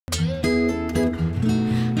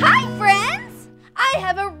I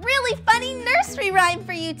have a really funny nursery rhyme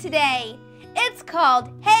for you today. It's called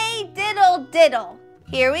Hey Diddle Diddle.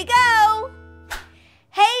 Here we go.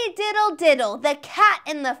 Hey diddle diddle, the cat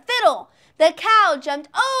and the fiddle. The cow jumped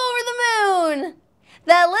over the moon.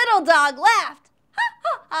 The little dog laughed, ha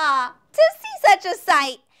ha ha, to see such a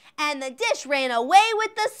sight. And the dish ran away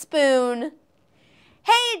with the spoon.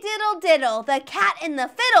 Hey diddle diddle, the cat and the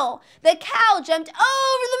fiddle. The cow jumped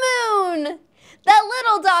over the moon. The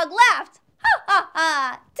little dog laughed, ha ha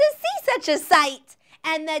ha, to see such a sight.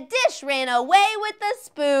 And the dish ran away with the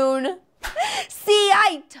spoon. See,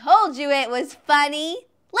 I told you it was funny.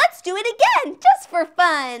 Let's do it again, just for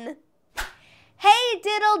fun. Hey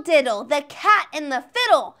diddle diddle, the cat and the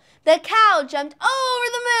fiddle. The cow jumped over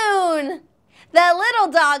the moon. The little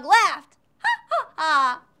dog laughed, ha ha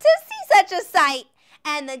ha, to see such a sight.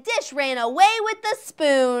 And the dish ran away with the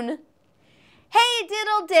spoon. Hey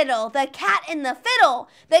diddle diddle, the cat and the fiddle.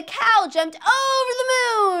 The cow jumped over the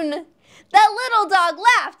moon. The little dog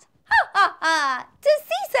laughed, ha ha ha, to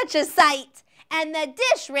see such a sight. And the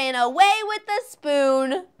dish ran away with the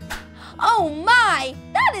spoon. Oh my,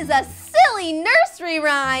 that is a silly nursery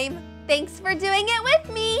rhyme. Thanks for doing it with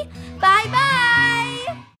me.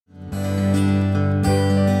 Bye-bye.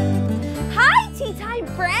 Hi, Tea Time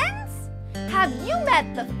friends. Have you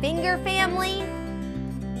met the Finger family?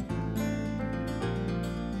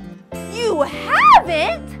 You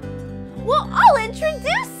haven't? Well, I'll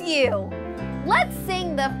introduce you. Let's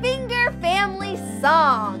sing the Finger family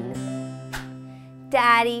song.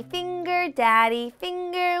 Daddy Finger,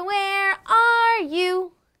 where are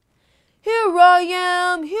you? Here I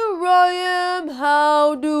am,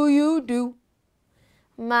 how do you do?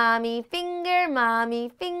 Mommy Finger,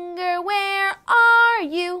 where are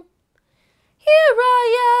you? Here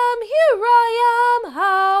I am,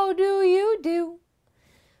 how do you do?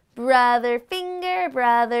 Brother Finger,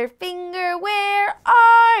 where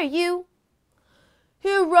are you?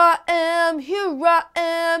 Here I am,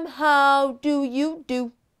 how do you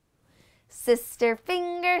do? Sister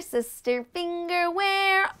Finger,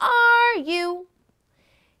 where are you?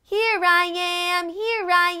 Here I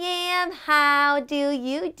am, how do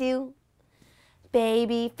you do?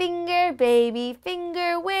 Baby Finger,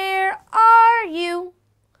 where are you?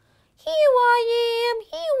 Here I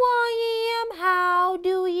am, how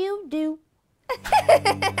do you do?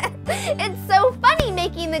 It's so funny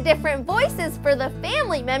making the different voices for the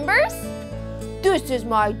family members. This is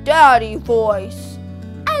my daddy voice.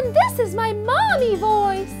 And this is my mommy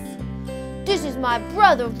voice. This is my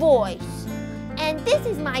brother voice. And this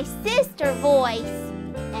is my sister voice.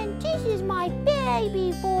 And this is my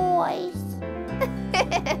baby voice.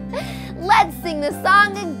 Let's sing the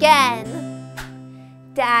song again.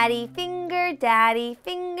 Daddy Finger,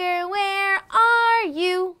 where are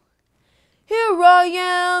you? Here I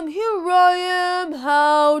am,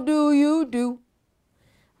 how do you do?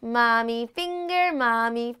 Mommy Finger,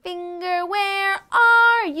 where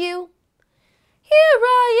are you? Here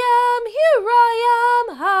I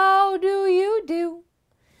am, how do you do?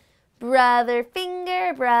 Brother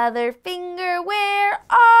Finger, where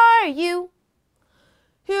are you?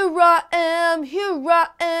 Here I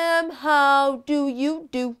am, how do you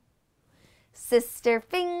do? Sister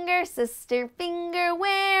Finger,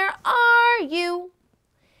 where are you?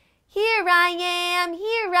 Here I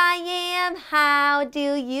am, how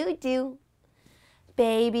do you do?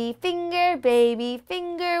 Baby Finger,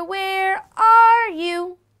 where are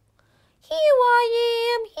you? Here I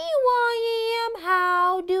am,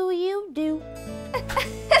 how do you do?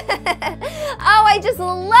 Oh, I just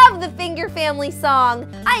love the Finger family song.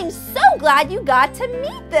 I'm so glad you got to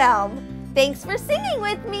meet them. Thanks for singing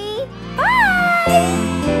with me. Bye!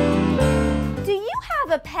 Do you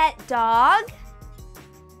have a pet dog?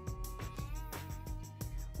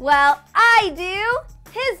 Well, I do.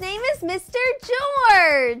 His name is Mr.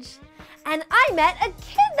 George. And I met a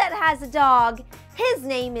kid that has a dog. His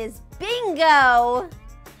name is Bingo.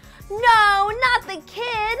 No, not the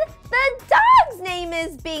kid. The dog's name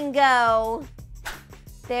is Bingo.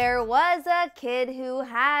 There was a kid who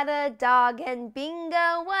had a dog, and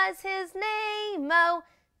Bingo was his name-o.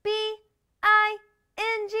 B-I-N-G-O,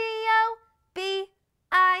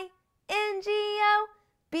 B-I-N-G-O,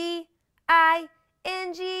 B-I-N-G-O,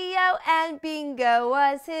 and Bingo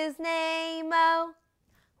was his name-o.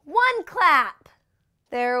 One clap.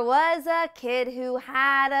 There was a kid who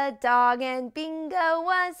had a dog, and Bingo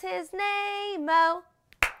was his name-o.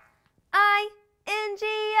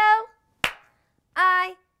 I-N-G-O,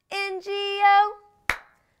 I-N-G-O,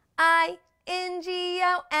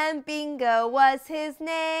 I-N-G-O, and Bingo was his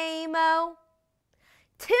name-o.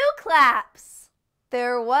 Two claps.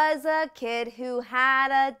 There was a kid who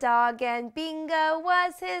had a dog, and Bingo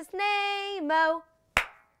was his name-o.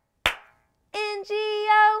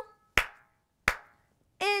 N-G-O,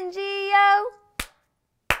 N-G-O,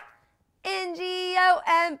 N-G-O,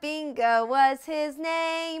 and Bingo was his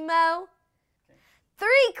name-o.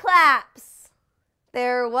 3 claps.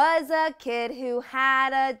 There was a kid who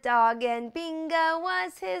had a dog, and Bingo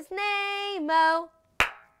was his name-o.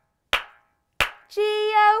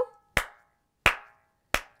 G-O,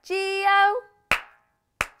 G-O,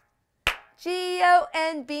 G-O,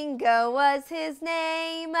 and Bingo was his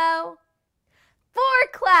name-o. 4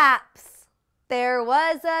 claps. There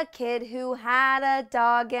was a kid who had a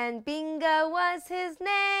dog, and Bingo was his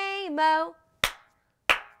name-o.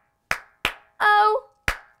 O,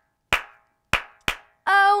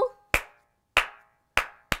 O,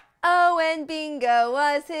 O, and Bingo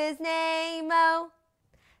was his name-o.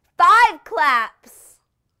 5 claps.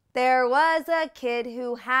 There was a kid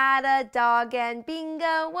who had a dog, and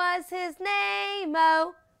Bingo was his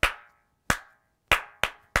name-o.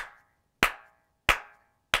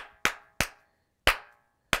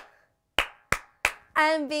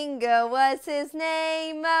 And Bingo was his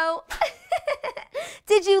name-o.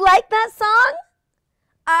 Did you like that song?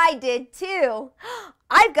 I did too.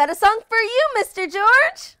 I've got a song for you, Mr.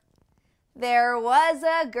 George. There was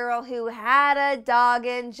a girl who had a dog,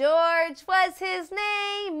 and George was his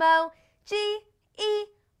name-o. G-E-O-R-G-E,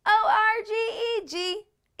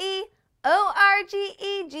 G-E-O-R-G-E,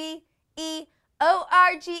 G-E-O-R-G-E,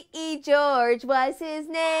 George was his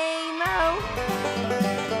name-o.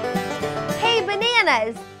 Hey,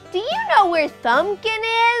 bananas, do you know where Thumbkin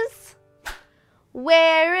is?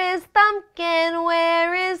 Where is Thumbkin?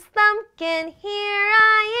 Where is Thumbkin? Here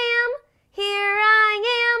I am, here I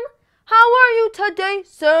am. How are you today,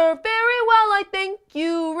 sir? Very well, I thank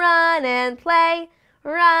you. Run and play,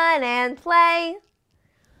 run and play.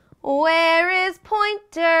 Where is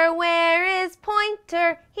Pointer? Where is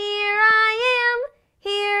Pointer? Here I am,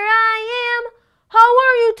 here I am. How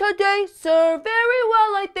are you today, sir? Very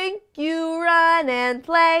well, I thank you. Run and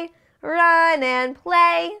play, run and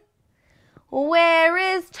play. Where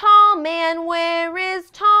is Tall Man? Where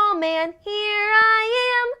is Tall Man? Here I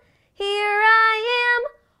am, here I am.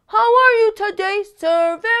 How are you today,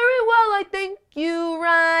 sir? Very well, I thank you.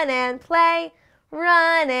 Run and play,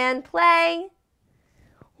 run and play.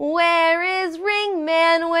 Where is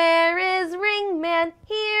Ringman? Where is Ringman?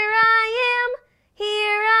 Here I am,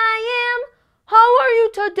 here I am. How are you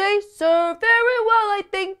today, sir? Very well, I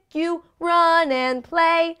thank you. Run and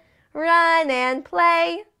play, run and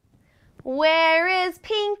play. Where is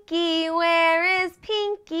Pinky? Where is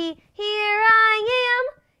Pinky? Here I am,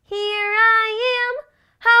 here I am.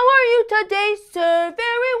 How are you today, sir?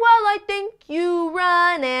 Very well, I thank you.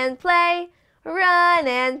 Run and play, run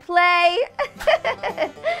and play.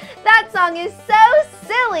 That song is so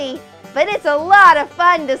silly, but it's a lot of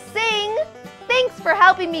fun to sing. Thanks for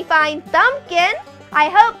helping me find Thumbkin. I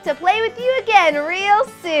hope to play with you again real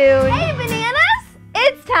soon. Hey, bananas!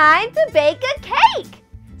 It's time to bake a cake.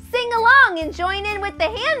 Sing along and join in with the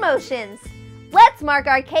hand motions. Let's mark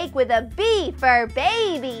our cake with a B for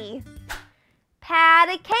baby. Pat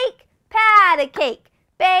a cake,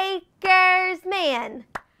 baker's man.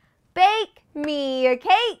 Bake me a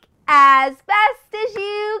cake as fast as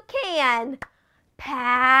you can.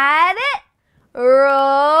 Pat it,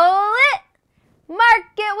 roll it,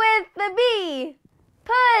 mark it with the B.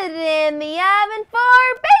 Put it in the oven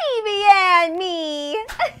for baby and me.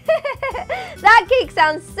 That cake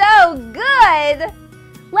sounds so good.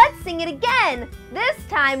 Let's sing it again. This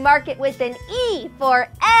time mark it with an E for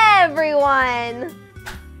everyone.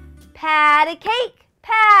 Pat a cake,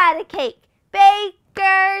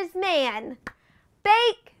 baker's man.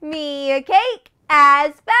 Bake me a cake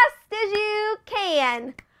as fast as you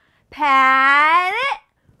can. Pat it,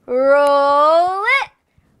 roll it,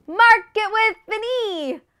 mark it with an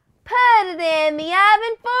E. Put it in the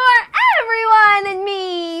oven for everyone and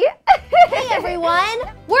me. Hey everyone,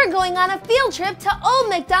 we're going on a field trip to Old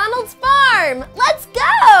MacDonald's farm. Let's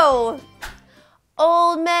go!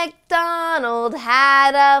 Old MacDonald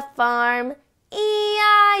had a farm,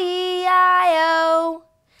 E-I-E-I-O.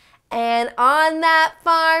 And on that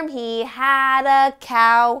farm he had a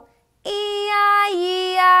cow, E-I-E-I-O.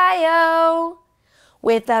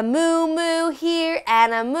 With a moo-moo here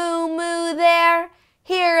and a moo-moo there.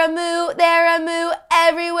 Here a moo, there a moo,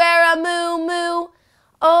 everywhere a moo-moo.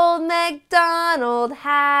 Old MacDonald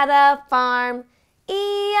had a farm,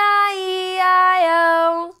 E-I-E-I-O.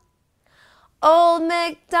 Old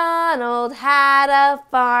MacDonald had a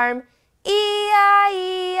farm,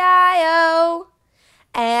 E-I-E-I-O.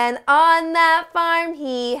 And on that farm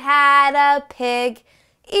he had a pig,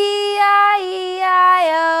 E-I-E-I-O.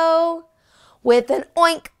 With an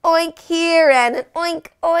oink, oink here and an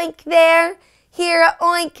oink, oink there. Here a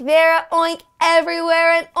oink, there a oink,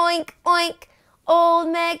 everywhere an oink, oink. Old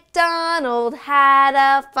MacDonald had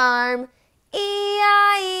a farm, E-I-E-I-O.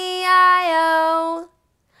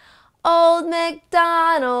 Old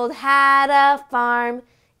MacDonald had a farm,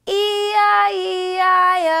 E-I-E-I-O.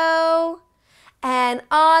 And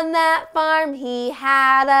on that farm he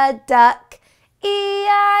had a duck,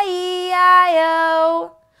 E-I-E-I-O.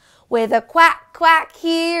 With a quack, quack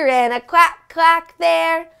here and a quack, quack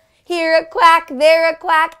there. Here a quack, there a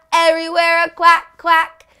quack, everywhere a quack,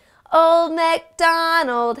 quack. Old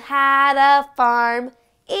MacDonald had a farm,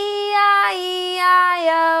 E-I-E-I-O.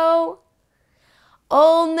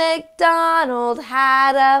 Old MacDonald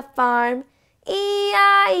had a farm,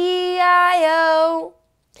 E-I-E-I-O.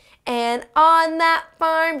 And on that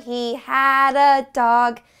farm he had a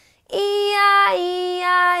dog, E-I-E-I-O.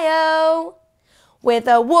 With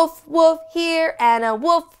a woof, woof here and a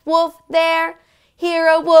woof, woof there. Here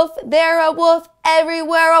a woof, there a woof,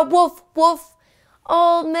 everywhere a woof, woof.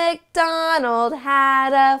 Old MacDonald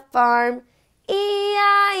had a farm,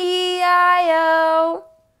 E-I-E-I-O.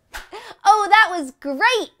 Oh, that was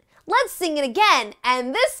great! Let's sing it again,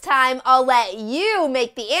 and this time I'll let you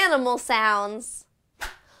make the animal sounds.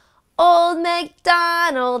 Old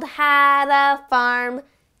MacDonald had a farm,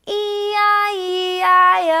 E-I-E-I-O.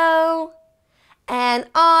 And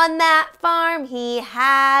on that farm he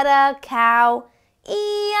had a cow,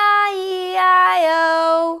 E-I-E-I-O.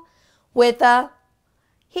 With a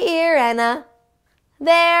here and a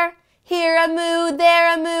there, here a moo,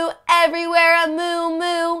 there a moo, everywhere a moo,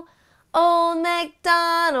 moo. Old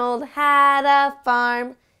MacDonald had a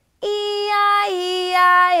farm, E-I-E-I-O.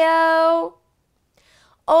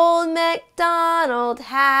 Old MacDonald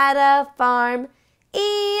had a farm,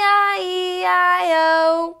 E-I-E-I-O.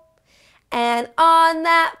 And on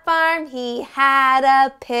that farm he had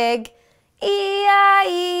a pig,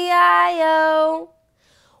 E-I-E-I-O.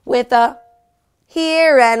 With a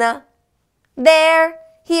here and a there,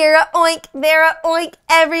 here a oink, there a oink,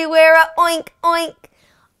 everywhere a oink, oink.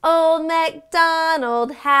 Old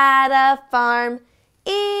MacDonald had a farm,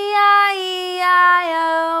 E-I-E-I-O.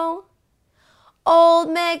 Old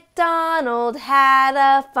MacDonald had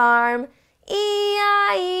a farm,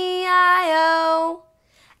 E-I-E-I-O.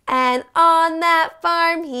 And on that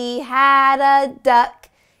farm he had a duck,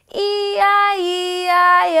 E-I-E-I-O.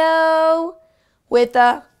 With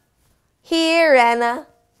a here and a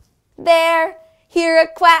there, here a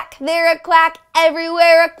quack, there a quack,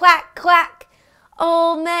 everywhere a quack, quack.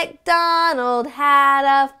 Old MacDonald had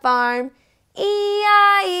a farm,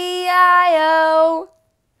 E-I-E-I-O.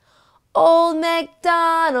 Old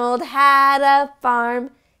MacDonald had a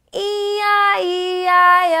farm, E-I-E-I-O.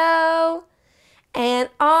 And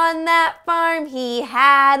on that farm he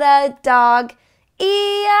had a dog,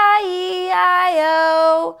 E-I-E-I-O.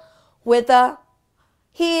 With a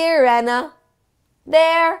here and a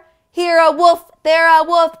there, here a woof, there a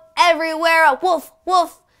woof, everywhere a woof,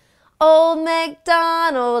 woof. Old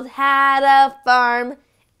MacDonald had a farm,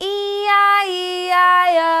 E-I-E-I-O.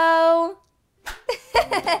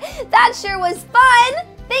 That sure was fun!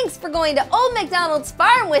 Thanks for going to Old MacDonald's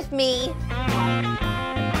farm with me.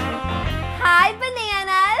 Hi,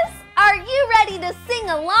 bananas! Are you ready to sing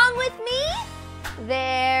along with me?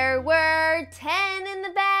 There were 10 in the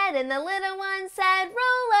bed and the little one said,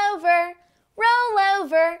 roll over, roll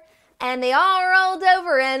over. And they all rolled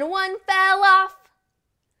over and one fell off.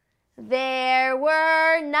 There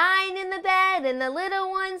were 9 in the bed and the little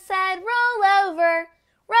one said, roll over,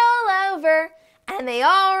 roll over. And they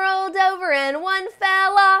all rolled over and one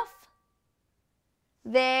fell off.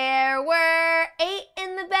 There were 8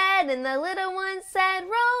 in the bed and the little one said,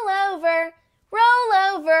 roll over, roll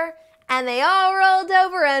over. And they all rolled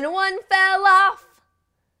over and one fell off.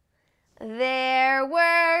 There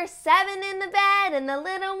were 7 in the bed and the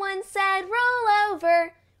little one said, roll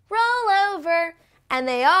over, roll over. And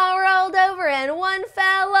they all rolled over and one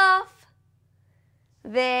fell off.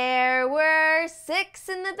 There were 6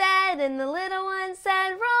 in the bed and the little one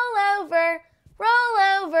said, roll over, roll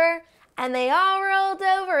over. And they all rolled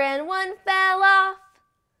over and one fell off.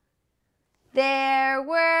 There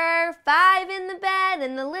were 5 in the bed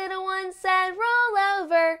and the little one said, roll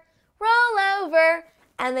over, roll over.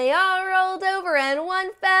 And they all rolled over and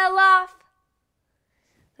one fell off.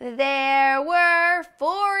 There were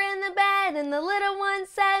 4 in the bed and the little one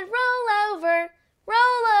said, roll over,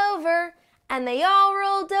 roll over. And they all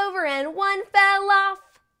rolled over and one fell off.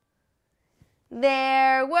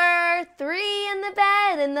 There were 3 in the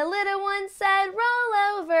bed, and the little one said, roll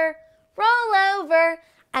over, roll over.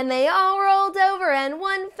 And they all rolled over, and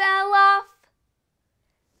one fell off.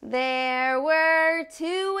 There were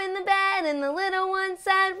 2 in the bed, and the little one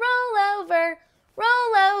said, roll over,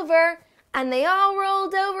 roll over. And they all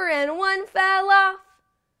rolled over, and one fell off.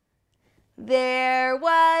 There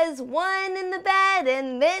was 1 in the bed,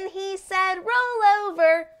 and then he said, roll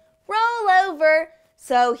over, roll over.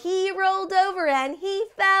 So he rolled over, and he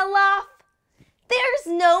fell off. There's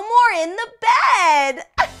no more in the bed.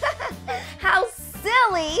 How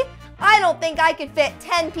silly. I don't think I could fit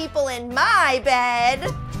 10 people in my bed.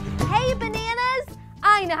 Hey, bananas.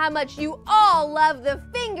 I know how much you all love the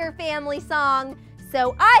Finger Family song,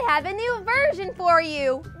 so I have a new version for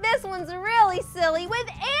you. This one's really silly with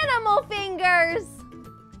animal fingers.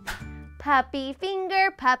 Puppy finger,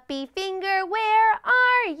 where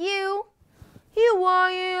are you? Here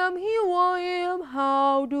I am,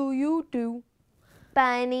 how do you do?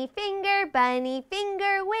 Bunny finger,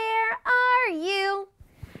 where are you?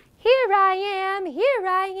 Here I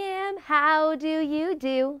am, how do you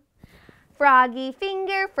do? Froggy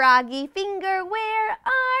finger, where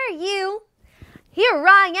are you? Here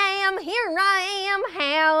I am,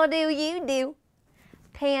 how do you do?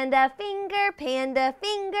 Panda finger,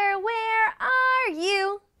 where are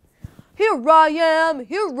you? Here I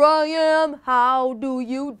am, how do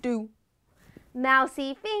you do?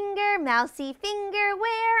 Mousy finger,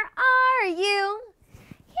 where are you?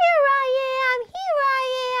 Here I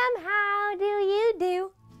am, how do you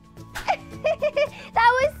do?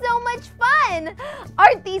 That was so much fun!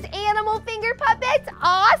 Aren't these animal finger puppets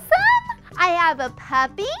awesome? I have a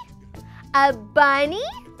puppy, a bunny,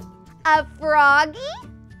 a froggy,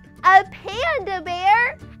 a panda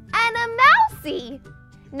bear, and a mousy.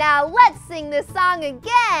 Now let's sing this song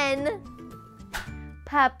again.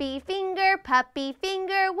 Puppy finger,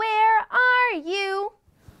 where are you?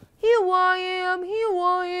 Here I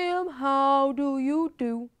am, how do you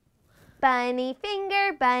do? Bunny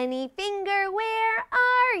finger, where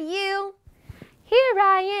are you? Here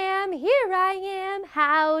I am,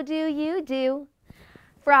 how do you do?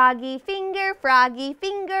 Froggy finger,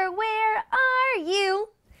 where are you?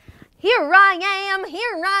 Here I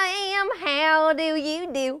am, how do you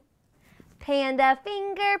do? Panda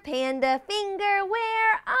finger,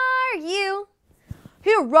 where are you?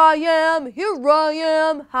 Here I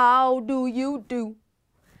am, how do you do?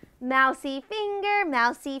 Mousy finger,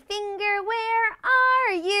 where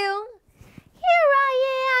are you? Here I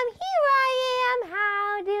am,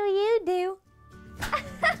 how do you do?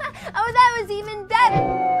 Oh, that was even better!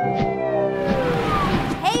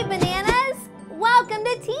 Hey, bananas! Welcome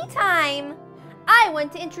to tea time! I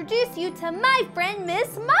want to introduce you to my friend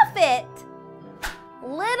Miss Muffet.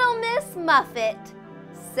 Little Miss Muffet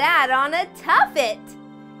sat on a tuffet,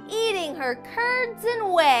 eating her curds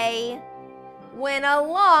and whey, when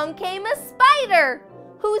along came a spider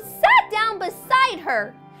who sat down beside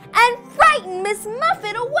her and frightened Miss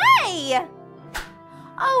Muffet away.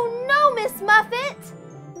 Oh no, Miss Muffet!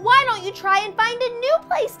 Why don't you try and find a new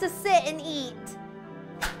place to sit and eat?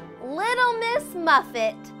 Little Miss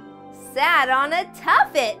Muffet sat on a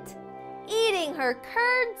tuffet, eating her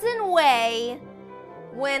curds and whey,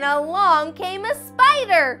 when along came a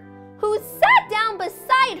spider who sat down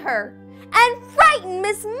beside her and frightened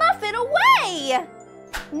Miss Muffet away.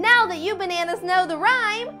 Now that you bananas know the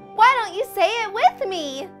rhyme, why don't you say it with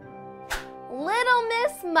me? Little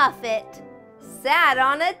Miss Muffet sat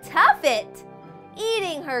on a tuffet,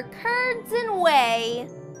 eating her curds and whey,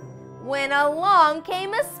 when along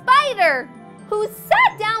came a spider who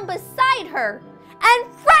sat down beside her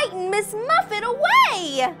and frightened Miss Muffet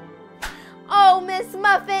away. Oh, Miss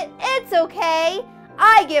Muffet, it's okay.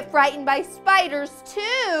 I get frightened by spiders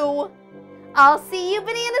too. I'll see you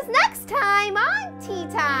bananas next time on Tea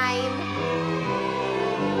Time.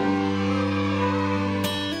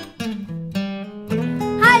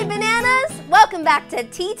 Hi, bananas. Welcome back to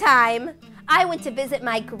Tea Time. I went to visit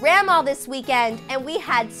my grandma this weekend and we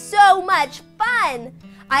had so much fun.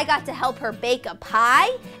 I got to help her bake a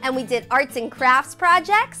pie and we did arts and crafts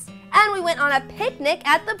projects and we went on a picnic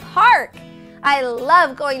at the park. I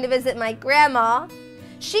love going to visit my grandma.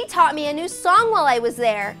 She taught me a new song while I was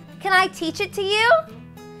there. Can I teach it to you?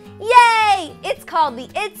 Yay! It's called the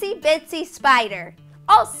Itsy Bitsy Spider.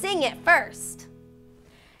 I'll sing it first.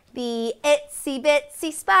 The itsy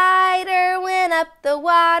bitsy spider went up the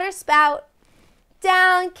water spout.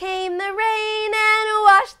 Down came the rain and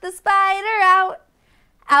washed the spider out.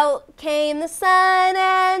 Out came the sun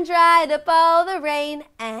and dried up all the rain.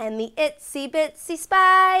 And the itsy bitsy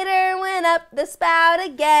spider went up the spout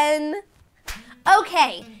again.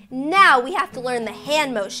 Okay, now we have to learn the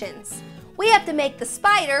hand motions. We have to make the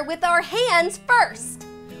spider with our hands first.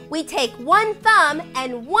 We take one thumb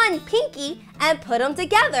and one pinky and put them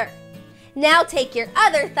together. Now take your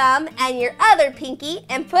other thumb and your other pinky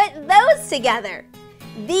and put those together.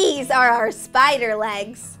 These are our spider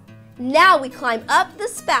legs. Now we climb up the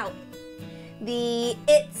spout. The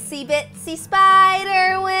itsy bitsy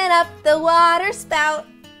spider went up the water spout.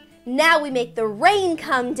 Now we make the rain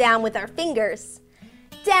come down with our fingers.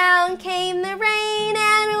 Down came the rain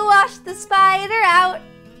and washed the spider out.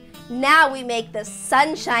 Now we make the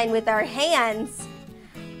sunshine with our hands.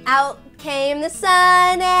 Out came the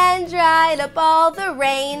sun and dried up all the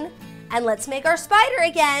rain. And let's make our spider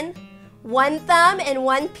again. One thumb and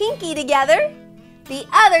one pinky together. The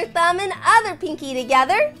other thumb and other pinky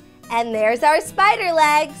together. And there's our spider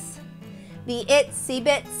legs. The itsy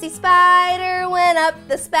bitsy spider went up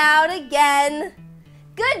the spout again.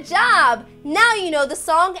 Good job! Now you know the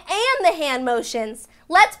song and the hand motions.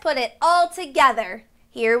 Let's put it all together.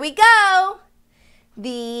 Here we go.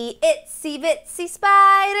 The itsy bitsy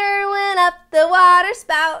spider went up the water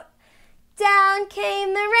spout. Down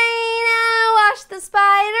came the rain and washed the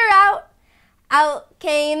spider out. Out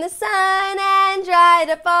came the sun and dried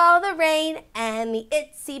up all the rain. And the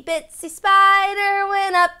itsy bitsy spider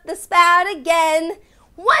went up the spout again.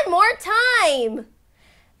 One more time.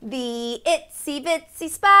 The itsy bitsy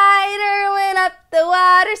spider went up the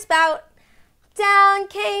water spout. Down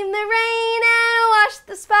came the rain and washed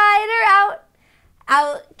the spider out.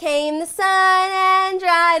 Out came the sun and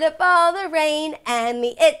dried up all the rain. And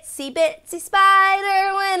the itsy bitsy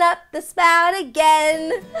spider went up the spout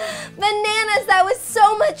again. Bananas, that was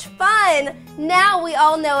so much fun! Now we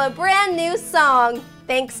all know a brand new song.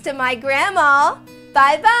 Thanks to my grandma.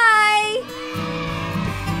 Bye-bye!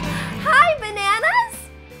 Hi, Bananas!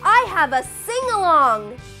 I have a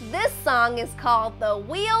sing-along. This song is called The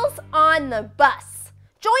Wheels on the Bus.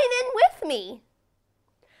 Join in with me.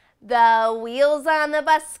 The wheels on the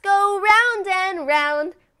bus go round and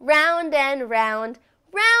round, round and round,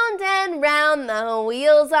 round and round. The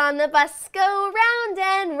wheels on the bus go round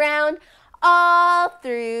and round, all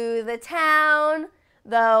through the town.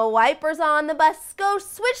 The wipers on the bus go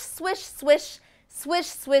swish, swish, swish, swish,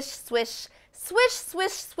 swish, swish, swish,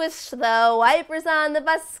 swish, swish. The wipers on the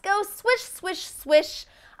bus go swish, swish, swish,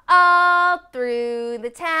 all through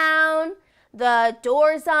the town. The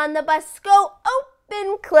doors on the bus go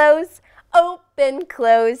open, close, open,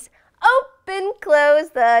 close, open, close.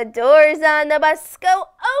 The doors on the bus go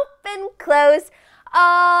open, close,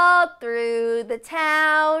 all through the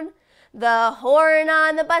town. The horn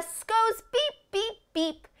on the bus goes beep, beep,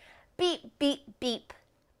 beep, beep, beep, beep,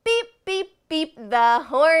 beep, beep, beep. The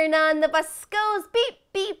horn on the bus goes beep,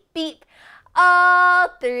 beep, beep, all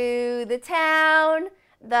through the town.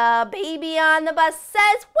 The baby on the bus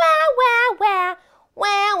says wah, wah, wah,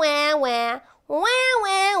 wah, wah, wah. Wah,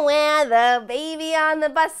 wah, wah. The baby on the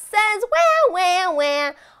bus says wah, wah,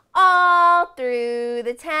 wah, all through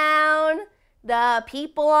the town. The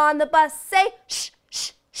people on the bus say shh,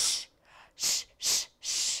 shh, shh, shh, shh,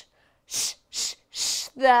 shh, shh, shh, shh.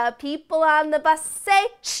 The people on the bus say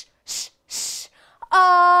shh, shh, shh,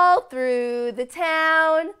 all through the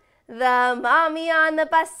town. The mommy on the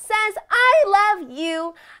bus says I love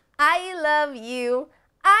you, I love you,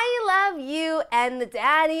 I love you. And the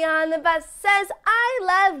daddy on the bus says I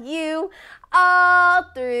love you, all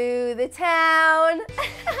through the town.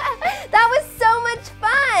 That was so much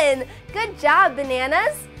fun. Good job,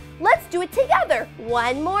 Bananas. Let's do it together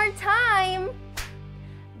one more time.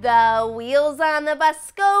 The wheels on the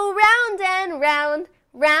bus go round and round,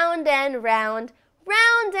 round and round,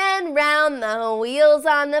 round and round. The wheels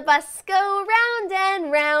on the bus go round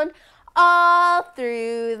and round, all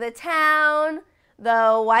through the town.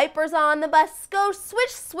 The wipers on the bus go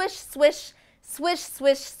swish, swish, swish, swish,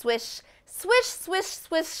 swish, swish, swish, swish,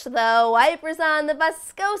 swish. The wipers on the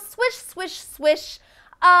bus go swish, swish, swish,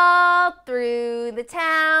 all through the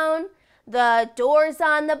town. The doors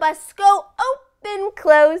on the bus go open,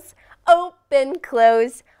 close, open,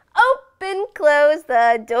 close, open, close.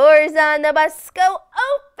 The doors on the bus go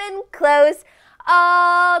open, close,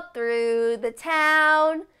 all through the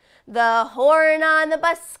town. The horn on the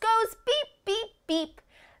bus goes beep, beep, beep,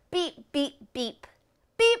 beep, beep, beep,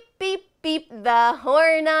 beep, beep, beep. The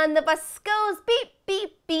horn on the bus goes beep,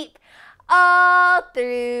 beep, beep, all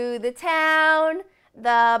through the town.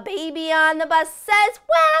 The baby on the bus says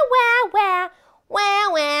wah, wah, wah,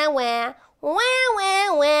 wah, wah, wah, wah,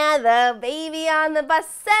 wah, wah. The baby on the bus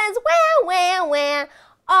says wah, wah, wah,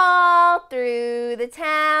 all through the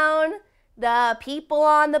town. The people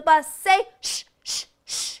on the bus say shh, shh,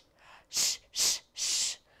 shh, shh, shh,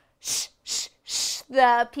 shh, shh, shh, shh.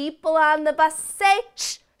 The people on the bus say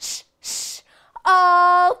shh, shh, shh,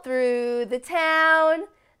 all through the town.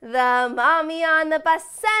 The mommy on the bus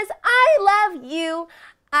says, I love you,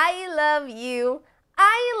 I love you,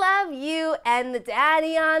 I love you. And the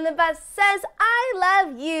daddy on the bus says, I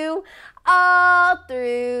love you, all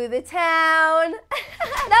through the town.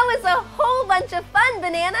 That was a whole bunch of fun,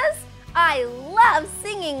 Bananas. I love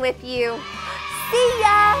singing with you. See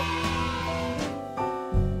ya!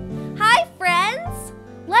 Hi, friends.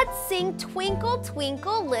 Let's sing Twinkle,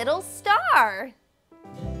 Twinkle, Little Star.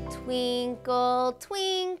 Twinkle,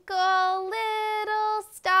 twinkle, little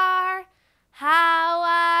star, how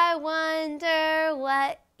I wonder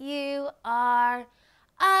what you are.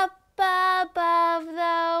 Up above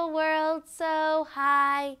the world so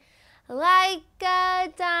high, like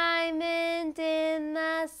a diamond in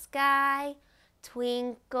the sky.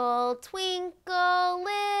 Twinkle, twinkle,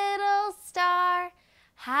 little star,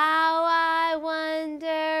 how I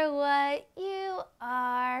wonder what you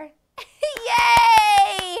are.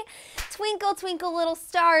 Yay! Twinkle, Twinkle, Little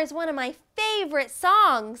Star is one of my favorite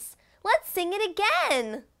songs. Let's sing it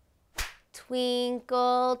again.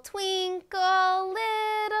 Twinkle, twinkle,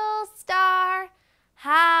 little star,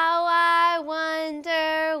 how I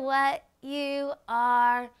wonder what you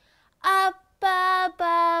are. Up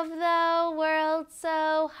above the world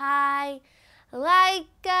so high, like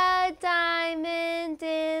a diamond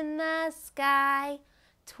in the sky.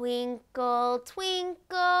 Twinkle,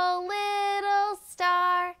 twinkle, little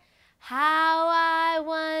star, how I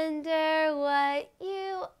wonder what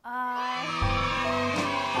you are.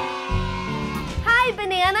 Hi,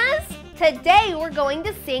 Bananas! Today we're going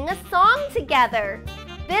to sing a song together.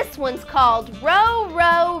 This one's called Row,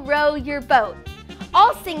 Row, Row Your Boat.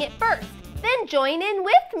 I'll sing it first, then join in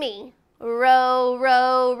with me. Row,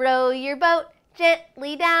 row, row your boat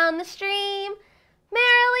gently down the stream.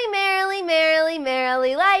 Merrily, merrily, merrily,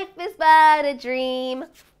 merrily, life is but a dream.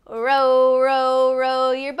 Row, row,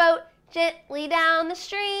 row your boat gently down the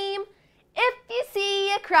stream. If you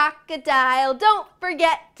see a crocodile, don't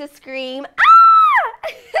forget to scream. Ah!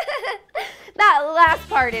 That last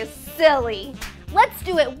part is silly. Let's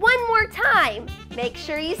do it one more time. Make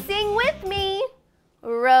sure you sing with me.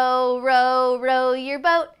 Row, row, row your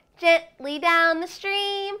boat gently down the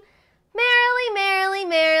stream. Merrily, merrily,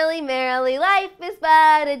 merrily, merrily, life is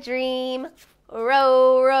but a dream.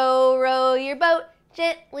 Row, row, row your boat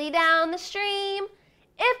gently down the stream.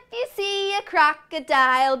 If you see a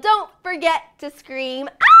crocodile, don't forget to scream.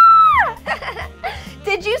 Ah!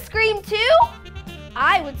 Did you scream too?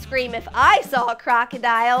 I would scream if I saw a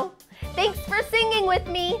crocodile. Thanks for singing with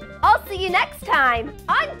me. I'll see you next time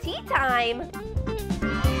on Tea Time.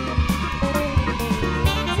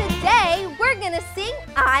 Today, we're gonna sing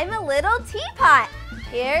I'm a Little Teapot.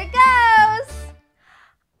 Here it goes.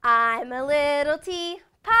 I'm a little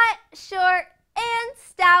teapot, short and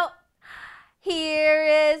stout. Here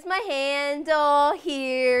is my handle,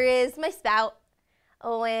 here is my spout.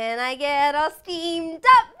 When I get all steamed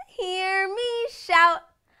up, hear me shout.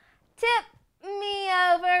 Tip me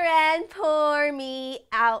over and pour me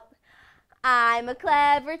out. I'm a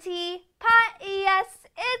clever teapot, yes,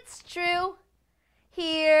 it's true.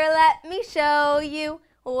 Here, let me show you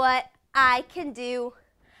what I can do.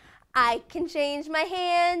 I can change my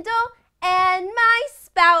handle and my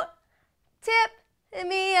spout. Tip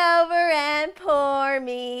me over and pour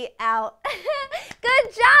me out.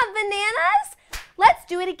 Good job, Bananas! Let's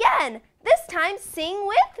do it again. This time, sing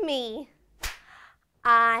with me.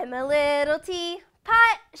 I'm a little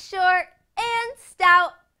teapot, short and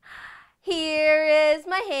stout. Here is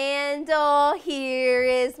my handle, here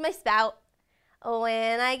is my spout.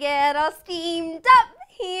 When I get all steamed up,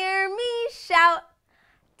 hear me shout.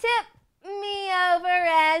 Tip me over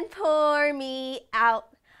and pour me out.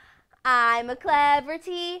 I'm a clever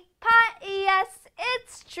teapot, yes,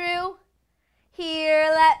 it's true. Here,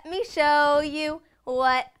 let me show you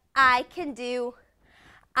what I can do.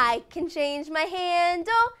 I can change my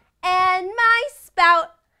handle and my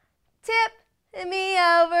spout. Tip me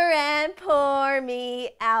over and pour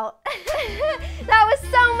me out. That was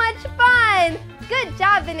so much fun. Good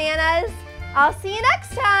job, Bananas. I'll see you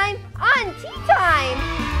next time on Tea Time.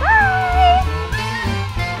 Bye.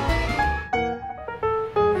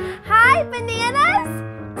 Hi, Bananas.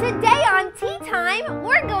 Today on Tea Time,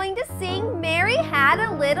 we're going to sing Mary Had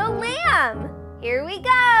a Little Lamb. Here we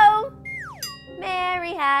go.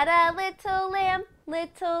 Mary had a little lamb,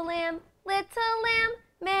 little lamb, little lamb.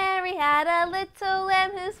 Mary had a little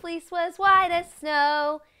lamb whose fleece was white as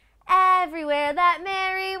snow. Everywhere that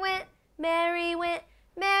Mary went, Mary went,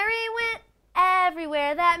 Mary went.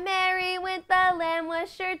 Everywhere that Mary went, the lamb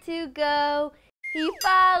was sure to go. He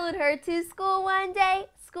followed her to school one day,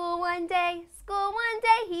 school one day, school one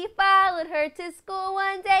day. He followed her to school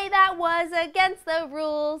one day. That was against the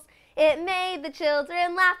rules. It made the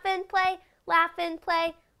children laugh and play, laugh and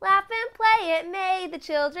play, laugh and play. It made the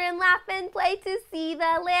children laugh and play to see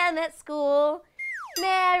the lamb at school.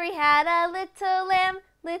 Mary had a little lamb,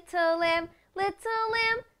 little lamb, little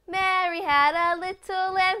lamb. Mary had a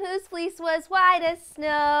little lamb whose fleece was white as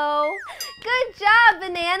snow. Good job,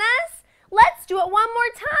 Bananas! Let's do it one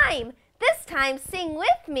more time. This time, sing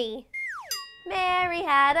with me. Mary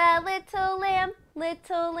had a little lamb,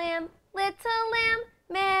 little lamb, little lamb.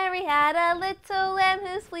 Mary had a little lamb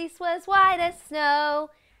whose fleece was white as snow.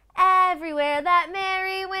 Everywhere that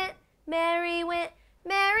Mary went, Mary went,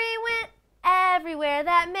 Mary went. Everywhere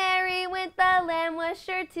that Mary went, the lamb was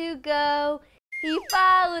sure to go. He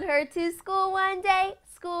followed her to school one day,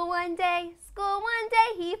 school one day, school one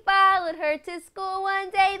day. He followed her to school one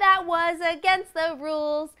day. That was against the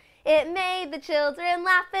rules. It made the children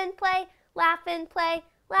laugh and play, laugh and play,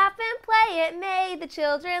 laugh and play. It made the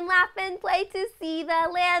children laugh and play to see the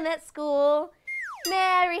lamb at school.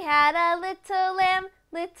 Mary had a little lamb,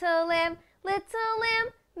 little lamb, little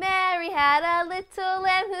lamb. Mary had a little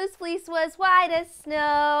lamb whose fleece was white as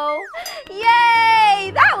snow. Yay!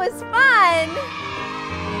 That was fun!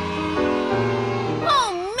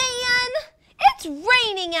 Oh man! It's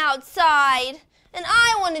raining outside and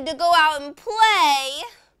I wanted to go out and play.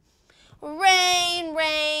 Rain,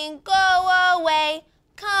 rain, go away.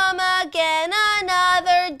 Come again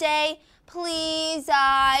another day. Please,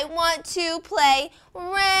 I want to play.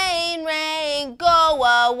 Rain, rain, go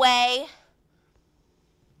away.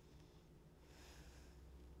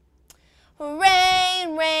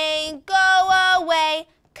 Rain, rain, go away.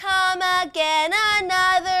 Come again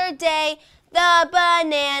another day. The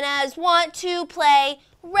bananas want to play.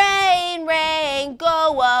 Rain, rain,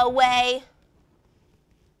 go away.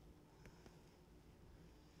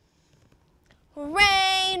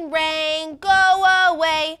 Rain, rain, go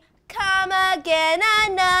away. Come again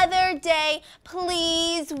another day.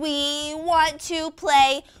 Please, we want to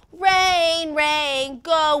play. Rain, rain,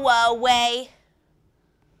 go away.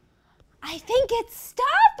 I think it's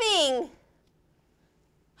stopping.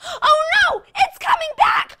 Oh no, it's coming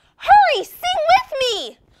back. Hurry, sing with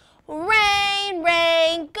me. Rain,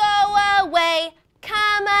 rain, go away.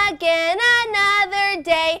 Come again another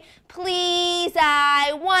day. Please,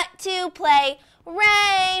 I want to play.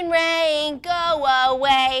 Rain, rain, go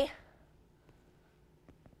away.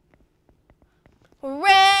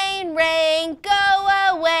 Rain, rain, go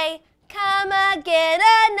away. Come again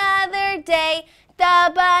another day.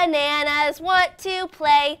 The bananas want to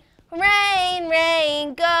play. Rain,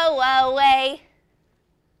 rain, go away.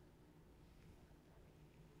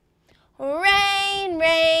 Rain,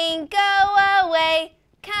 rain, go away.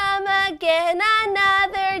 Come again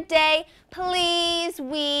another day. Please,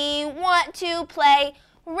 we want to play.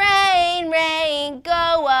 Rain, rain,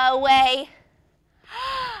 go away.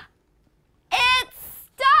 It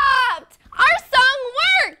stopped! Our song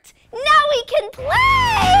worked! Now we can play!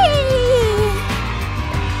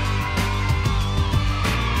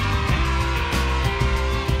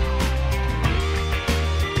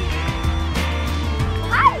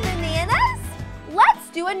 Hi, Bananas! Let's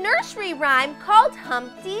do a nursery rhyme called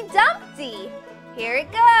Humpty Dumpty. Here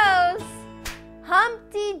it goes.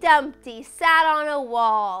 Humpty Dumpty sat on a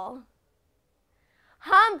wall.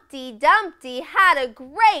 Humpty Dumpty had a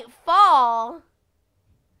great fall.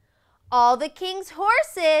 All the king's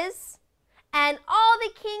horses and all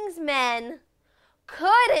the king's men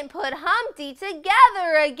couldn't put Humpty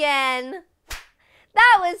together again.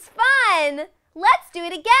 That was fun! Let's do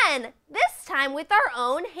it again, this time with our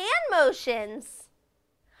own hand motions.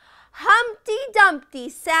 Humpty Dumpty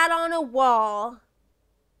sat on a wall.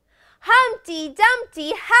 Humpty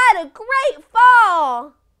Dumpty had a great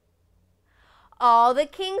fall. All the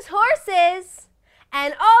king's horses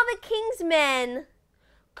and all the king's men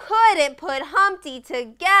couldn't put Humpty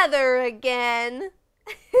together again.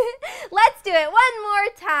 Let's do it one more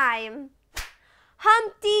time.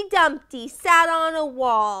 Humpty Dumpty sat on a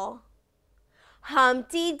wall.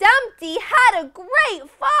 Humpty Dumpty had a great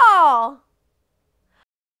fall.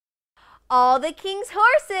 All the king's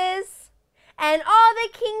horses and all the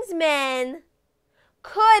king's men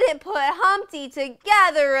couldn't put Humpty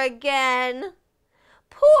together again.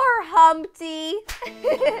 Poor Humpty.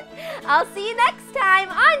 I'll see you next time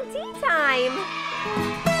on Tea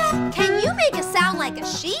Time. Can you make a sound like a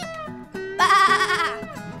sheep? Baa,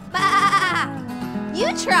 baa.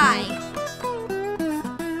 You try.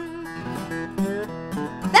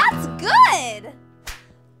 That's good.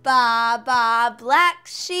 Baa, baa, black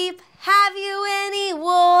sheep, have you any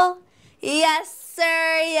wool? Yes,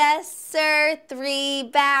 yes, sir, 3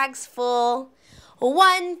 bags full.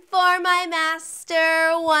 1 for my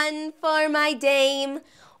master, 1 for my dame,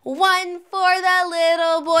 1 for the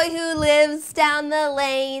little boy who lives down the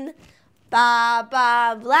lane. Baa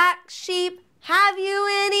Baa Black Sheep, have you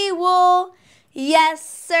any wool? Yes,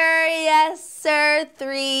 sir,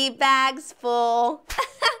 3 bags full.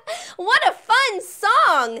 What a fun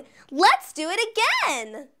song! Let's do it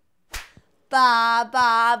again. Baa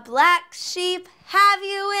Baa Black Sheep, have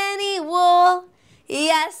you any wool?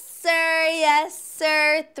 Yes,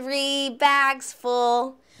 sir, 3 bags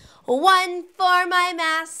full. 1 for my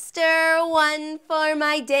master, 1 for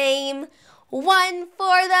my dame, 1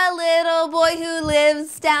 for the little boy who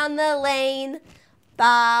lives down the lane.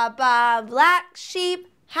 Baa Baa Black Sheep,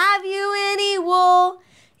 have you any wool?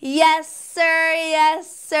 Yes,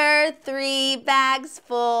 sir, 3 bags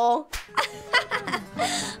full.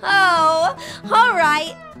 Oh, all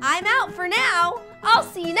right, I'm out for now. I'll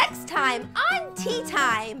see you next time on Tea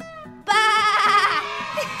Time. Bye!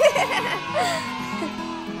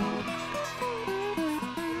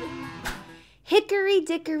 Hickory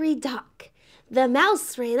dickory dock, the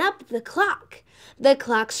mouse ran up the clock. The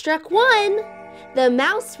clock struck 1, the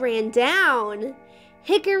mouse ran down.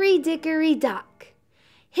 Hickory dickory dock,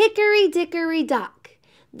 hickory dickory dock,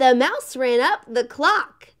 the mouse ran up the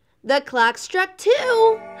clock. The clock struck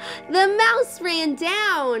 2, the mouse ran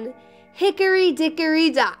down. Hickory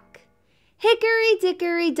dickory dock, hickory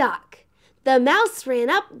dickory dock, the mouse ran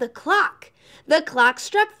up the clock. The clock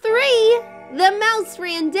struck 3, the mouse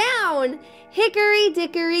ran down. Hickory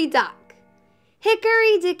dickory dock,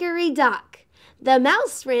 hickory dickory dock, the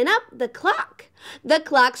mouse ran up the clock. The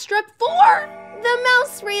clock struck 4, the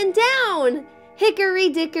mouse ran down. Hickory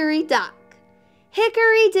dickory dock,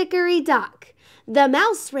 hickory dickory dock, the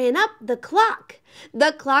mouse ran up the clock.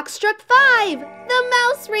 The clock struck 5, the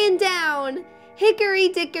mouse ran down. Hickory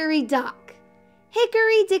dickory dock,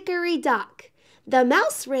 hickory dickory dock, the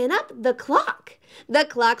mouse ran up the clock. The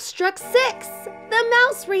clock struck 6, the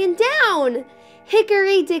mouse ran down.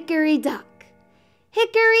 Hickory dickory dock,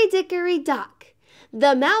 hickory dickory dock,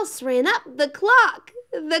 the mouse ran up the clock.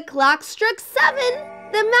 The clock struck 7,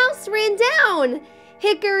 the mouse ran down.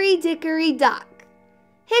 Hickory dickory dock,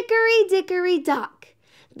 hickory dickory dock,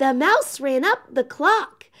 the mouse ran up the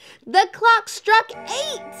clock. The clock struck 8,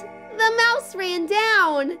 the mouse ran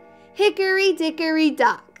down. Hickory dickory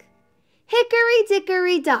dock, hickory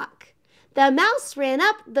dickory dock, the mouse ran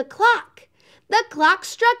up the clock. The clock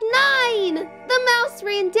struck 9, the mouse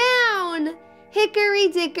ran down. Hickory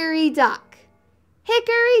dickory dock,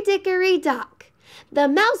 hickory dickory dock, the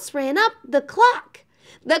mouse ran up the clock.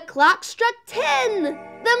 The clock struck 10,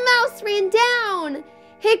 the mouse ran down.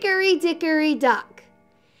 Hickory dickory dock,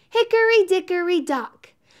 hickory dickory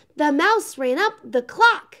dock, the mouse ran up the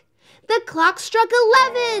clock. The clock struck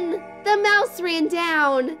 11, the mouse ran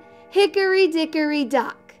down. Hickory dickory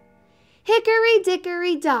dock, hickory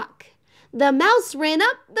dickory dock, the mouse ran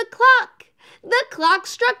up the clock. The clock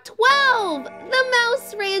struck 12, the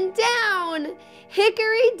mouse ran down.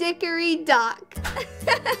 Hickory dickory dock.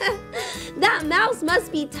 That mouse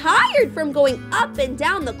must be tired from going up and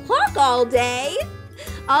down the clock all day.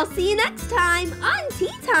 I'll see you next time on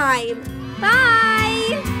Tea Time.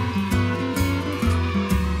 Bye!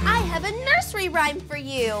 I have a nursery rhyme for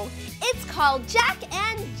you. It's called Jack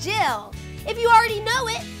and Jill. If you already know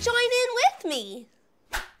it, join in with me.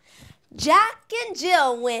 Jack and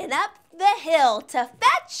Jill went up the hill to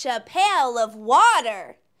fetch a pail of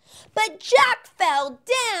water. But Jack fell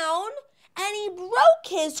down and he broke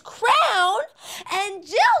his crown, and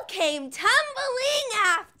Jill came tumbling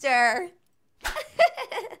after.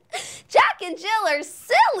 Jack and Jill are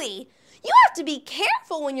silly. You have to be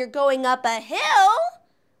careful when you're going up a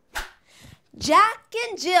hill. Jack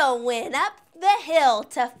and Jill went up the hill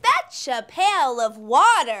to fetch a pail of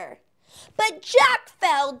water. But Jack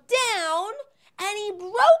fell down and he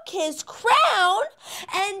broke his crown,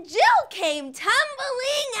 and Jill came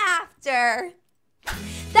tumbling after.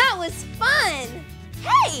 That was fun.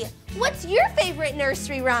 Hey, what's your favorite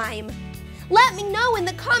nursery rhyme? Let me know in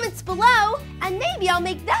the comments below, and maybe I'll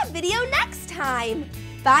make that video next time.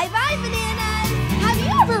 Bye-bye, bananas. Have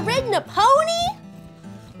you ever ridden a pony?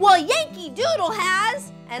 Well, Yankee Doodle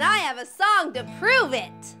has, and I have a song to prove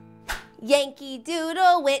it. Yankee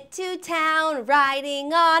Doodle went to town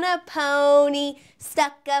riding on a pony,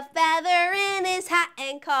 stuck a feather in his hat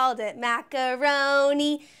and called it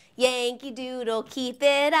macaroni. Yankee Doodle, keep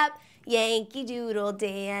it up, Yankee Doodle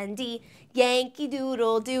dandy. Yankee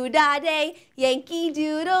Doodle do-da-day, Yankee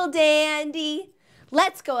Doodle dandy.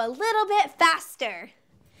 Let's go a little bit faster.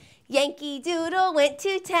 Yankee Doodle went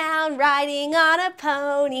to town riding on a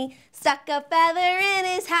pony, stuck a feather in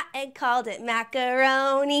his hat and called it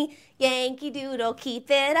macaroni. Yankee Doodle, keep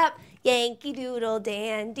it up, Yankee Doodle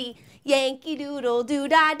dandy. Yankee Doodle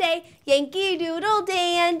doo-da-day, Yankee Doodle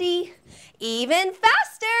dandy. Even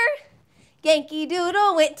faster! Yankee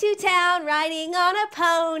Doodle went to town riding on a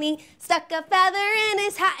pony, stuck a feather in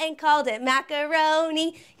his hat and called it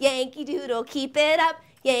macaroni. Yankee Doodle, keep it up,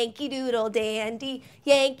 Yankee Doodle dandy.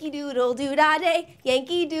 Yankee Doodle doo-da-day,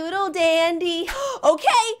 Yankee Doodle dandy.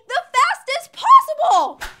 Okay, the fastest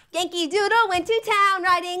possible! Yankee Doodle went to town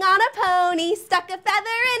riding on a pony, stuck a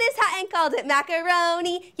feather in his hat and called it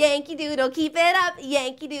macaroni. Yankee Doodle, keep it up,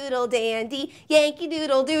 Yankee Doodle dandy. Yankee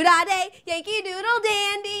Doodle doo-da-day, Yankee Doodle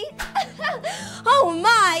dandy. Oh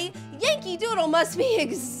my, Yankee Doodle must be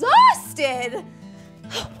exhausted.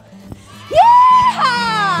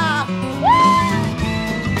 Yeah!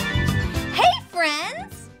 Hey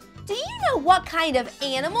friends, do you know what kind of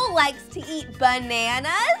animal likes to eat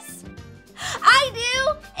bananas? I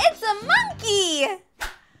do! It's a monkey!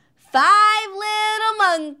 5 little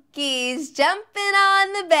monkeys jumping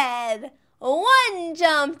on the bed. One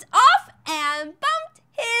jumped off and bumped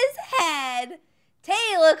his head.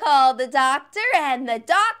 Tayla called the doctor and the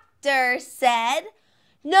doctor said,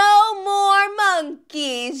 "No more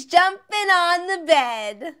monkeys jumping on the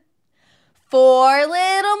bed." 4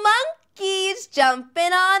 little monkeys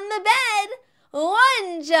jumping on the bed.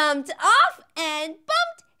 One jumped off and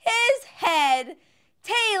bumped his head.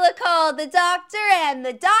 Tayla called the doctor and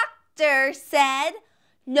the doctor said,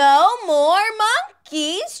 "No more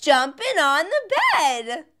monkeys jumping on the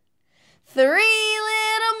bed." 3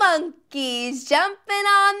 little monkeys jumping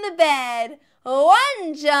on the bed.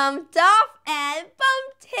 One jumped off and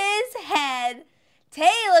bumped his head.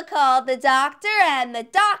 Tayla called the doctor and the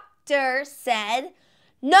doctor said,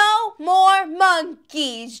 "No more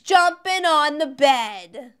monkeys jumping on the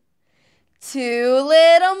bed." 2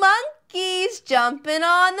 little monkeys jumping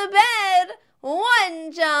on the bed.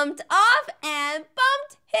 One jumped off and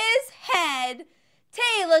bumped his head.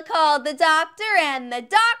 Tayla called the doctor and the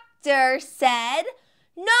doctor said,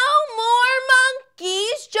 "No more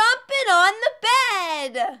monkeys jumping on the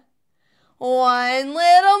bed." 1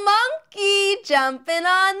 little monkey jumping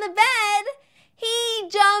on the bed. He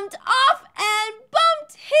jumped off and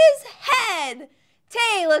bumped his head.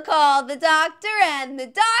 Tayla called the doctor and the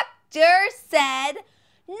doctor said,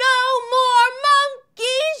 "No more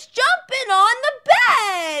monkeys jumping on the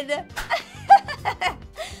bed."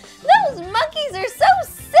 Those monkeys are so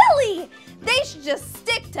silly. They should just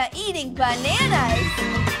stick to eating bananas.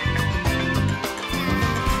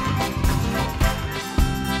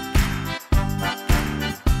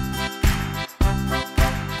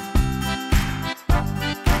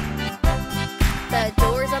 The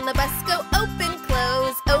doors on the bus go open,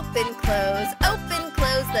 close, open, close, open,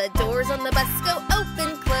 close. The doors on the bus go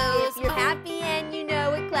open, close. If you're happy and you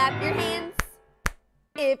know it, clap your hands.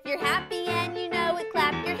 If you're happy and you know it,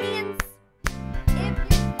 clap your hands.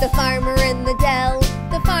 The farmer in the dell